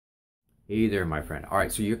Hey there, my friend. All right,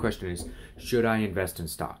 so your question is, should I invest in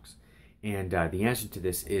stocks? And the answer to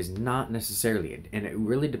this is not necessarily, and it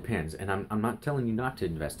really depends. And I'm not telling you not to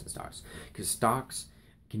invest in stocks, because stocks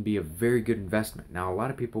can be a very good investment. Now, a lot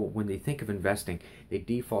of people, when they think of investing, they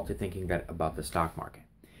default to thinking that about the stock market.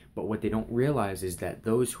 But what they don't realize is that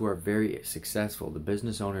those who are very successful, the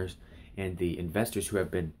business owners and the investors who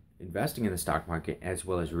have been investing in the stock market as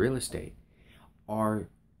well as real estate, are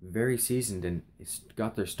very seasoned and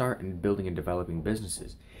got their start in building and developing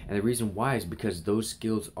businesses. And the reason why is because those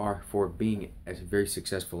skills are for being a very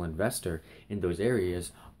successful investor in those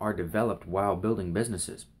areas are developed while building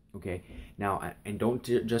businesses. Okay, now, and don't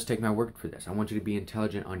just take my word for this. I want you to be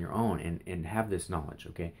intelligent on your own and have this knowledge.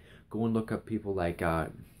 Okay, go and look up people like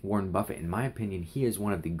Warren Buffett. In my opinion, he is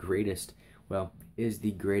one of the greatest, well, is the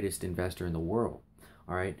greatest investor in the world.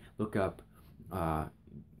 All right, look up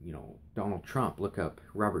Donald Trump, look up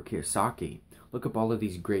Robert Kiyosaki, look up all of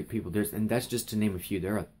these great people. And that's just to name a few.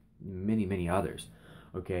 There are many, many others.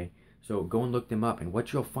 Okay, so go and look them up, and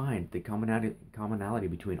what you'll find, the commonality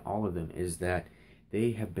between all of them is that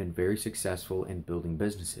they have been very successful in building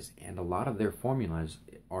businesses, and a lot of their formulas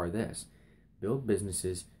are this: build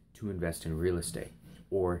businesses to invest in real estate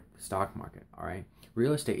or the stock market. All right,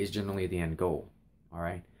 real estate is generally the end goal. All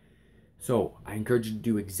right, so I encourage you to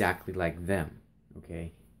do exactly like them.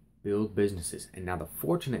 Okay, build businesses. And now the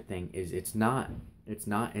fortunate thing is it's not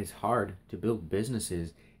as hard to build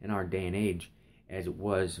businesses in our day and age as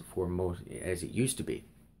it used to be.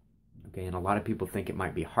 Okay, and a lot of people think it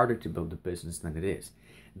might be harder to build a business than it is.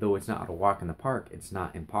 Though it's not a walk in the park, it's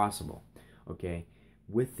not impossible. Okay,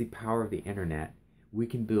 with the power of the internet, we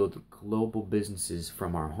can build global businesses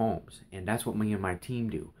from our homes, and that's what me and my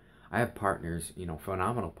team do. I have partners,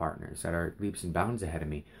 phenomenal partners that are leaps and bounds ahead of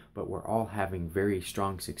me, but we're all having very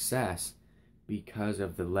strong success because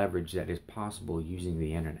of the leverage that is possible using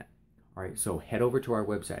the internet. All right, so head over to our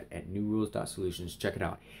website at newrules.solutions, check it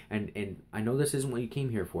out. And I know this isn't what you came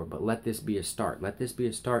here for, but let this be a start. Let this be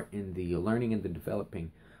a start in the learning and the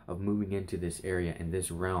developing of moving into this area and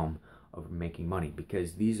this realm of making money,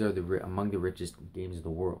 because these are among the richest games of the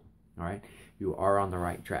world. All right, you are on the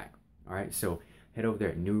right track. All right, so head over there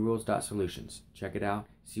at newrules.solutions. Check it out.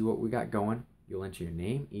 See what we got going. You'll enter your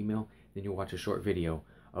name, email, then you'll watch a short video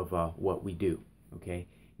of what we do. Okay?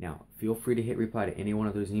 Now, feel free to hit reply to any one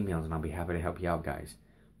of those emails, and I'll be happy to help you out, guys.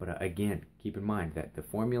 But again, keep in mind that the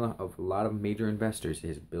formula of a lot of major investors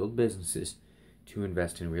is build businesses to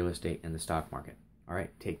invest in real estate and the stock market. All right?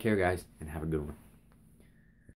 Take care, guys, and have a good one.